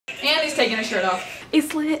And he's taking his shirt off.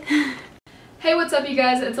 It's lit. Hey, what's up you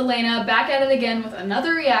guys? It's Alaina, back at it again with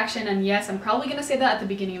another reaction, and yes, I'm probably gonna say that at the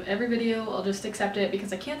beginning of every video. I'll just accept it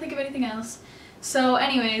because I can't think of anything else. So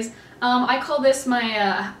anyways, I call this my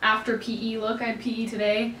after PE look. I had PE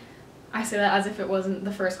today. I say that as if it wasn't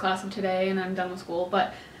the first class of today and I'm done with school,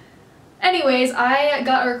 but anyways, I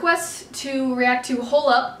got a request to react to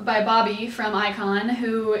HOLUP by Bobby from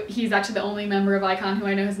iKON, he's actually the only member of iKON who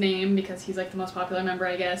I know his name because he's like the most popular member,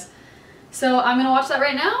 I guess. So I'm gonna watch that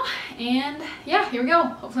right now, and yeah, here we go.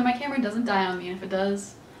 Hopefully my camera doesn't die on me, and if it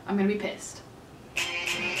does, I'm gonna be pissed.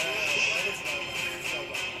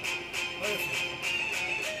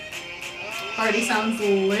 Already sounds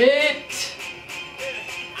lit.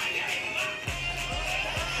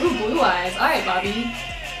 Ooh, blue eyes. Alright, Bobby.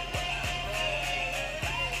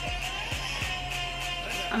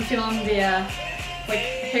 I'm feeling the, like,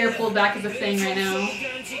 hair pulled back is a thing right now.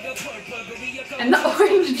 And the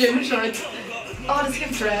orange gym shorts. Oh, does he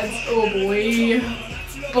have dreads? Oh boy.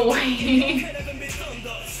 Boy.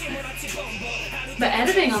 The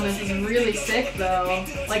editing on this is really sick though.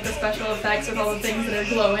 Like the special effects with all the things that are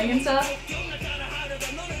glowing and stuff.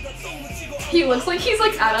 He looks like he's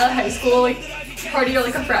like at a high school like party or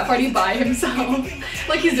like a frat party by himself.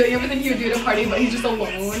 Like he's doing everything he would do at a party, but he's just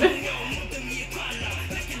alone.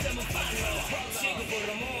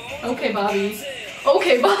 Okay, Bobby.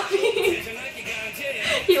 Okay, Bobby.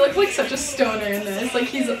 He looked like such a stoner in this. Like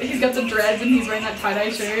he's got the dreads and he's wearing that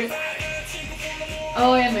tie-dye shirt.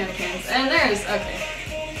 Oh, and mannequins. And there's okay.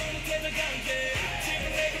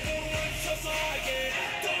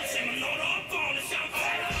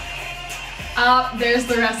 There's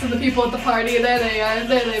the rest of the people at the party. There they are.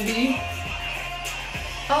 There they be.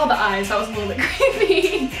 Oh, the eyes. That was a little bit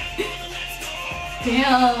creepy.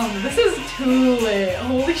 Damn, this is too lit.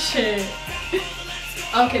 Holy shit.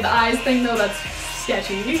 Okay, the eyes thing though, that's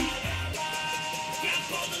sketchy.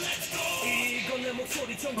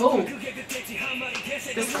 Oh.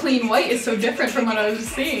 This clean white is so different from what I was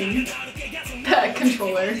just seeing. That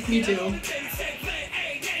controller, me too.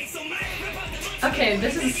 Okay,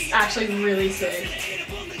 this is actually really sick.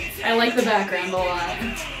 I like the background a lot.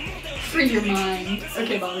 Free your mind.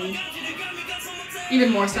 Okay, Bobby.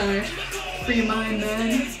 Even more stoner. Free your mind,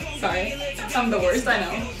 man. Sorry. I'm the worst, I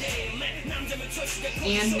know.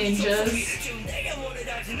 And ninjas.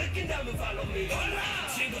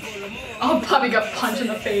 Oh, Bobby got punched in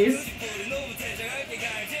the face.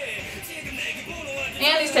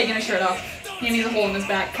 And he's taking his shirt off. And he's a hole in his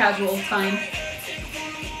back. Casual, fine.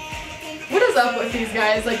 What is up with these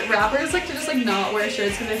guys? Like, rappers like to just like not wear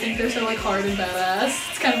shirts because they think they're so like hard and badass.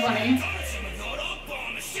 It's kind of funny.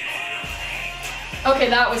 Okay,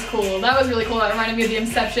 that was cool. That was really cool. That reminded me of the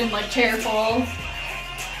Inception, like, chair fall.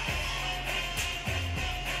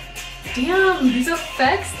 Damn, these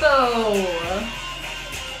effects, though.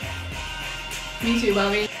 Me too,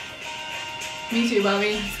 Bobby. Me too,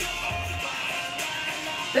 Bobby.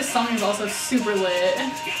 This song is also super lit.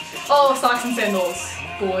 Oh, socks and sandals.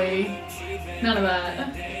 Boy. None of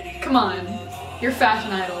that. Come on. You're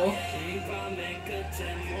fashion idol.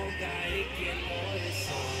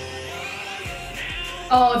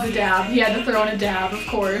 Oh, the dab. He had to throw in a dab, of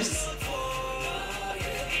course.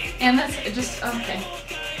 And that's just, okay.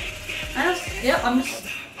 I'm just,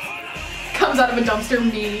 comes out of a dumpster,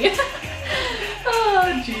 me.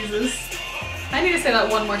 Oh, Jesus. I need to say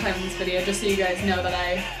that one more time in this video, just so you guys know that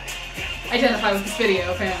I identify with this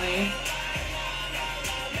video, apparently.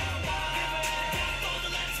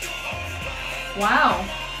 Wow.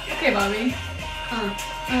 Okay, Bobby.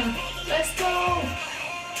 Let's go!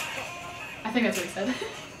 I think that's what he said.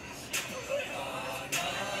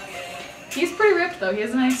 He's pretty ripped though. He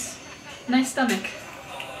has a nice stomach.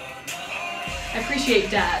 I appreciate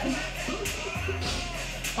that.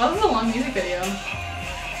 Wow, this is a long music video.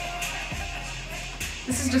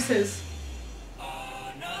 This is just his.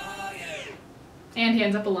 And he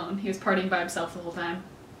ends up alone. He was partying by himself the whole time.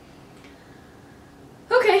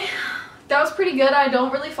 Okay. That was pretty good. I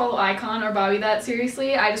don't really follow iKON or Bobby that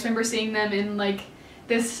seriously. I just remember seeing them in like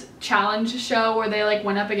this challenge show where they like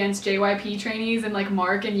went up against JYP trainees and like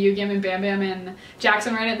Mark and Yugyeom and Bam Bam and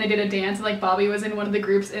Jackson ran it and they did a dance and like Bobby was in one of the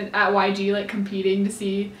groups at YG like competing to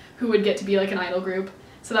see who would get to be like an idol group.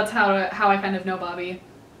 So that's how I kind of know Bobby.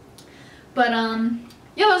 But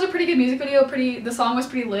yeah, that was a pretty good music video. The song was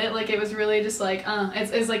pretty lit. Like it was really just like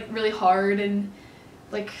it's like really hard and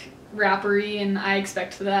like rappery, and I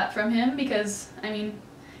expect that from him because I mean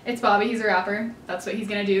It's Bobby, he's a rapper. That's what he's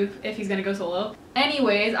gonna do if he's gonna go solo.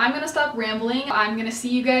 Anyways, I'm gonna stop rambling. I'm gonna see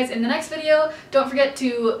you guys in the next video. Don't forget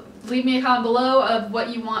to leave me a comment below of what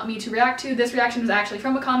you want me to react to. This reaction was actually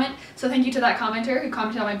from a comment, so thank you to that commenter who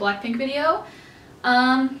commented on my Blackpink video.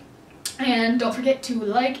 And don't forget to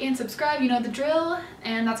like and subscribe, you know the drill.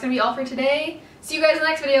 And that's gonna be all for today. See you guys in the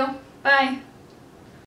next video. Bye!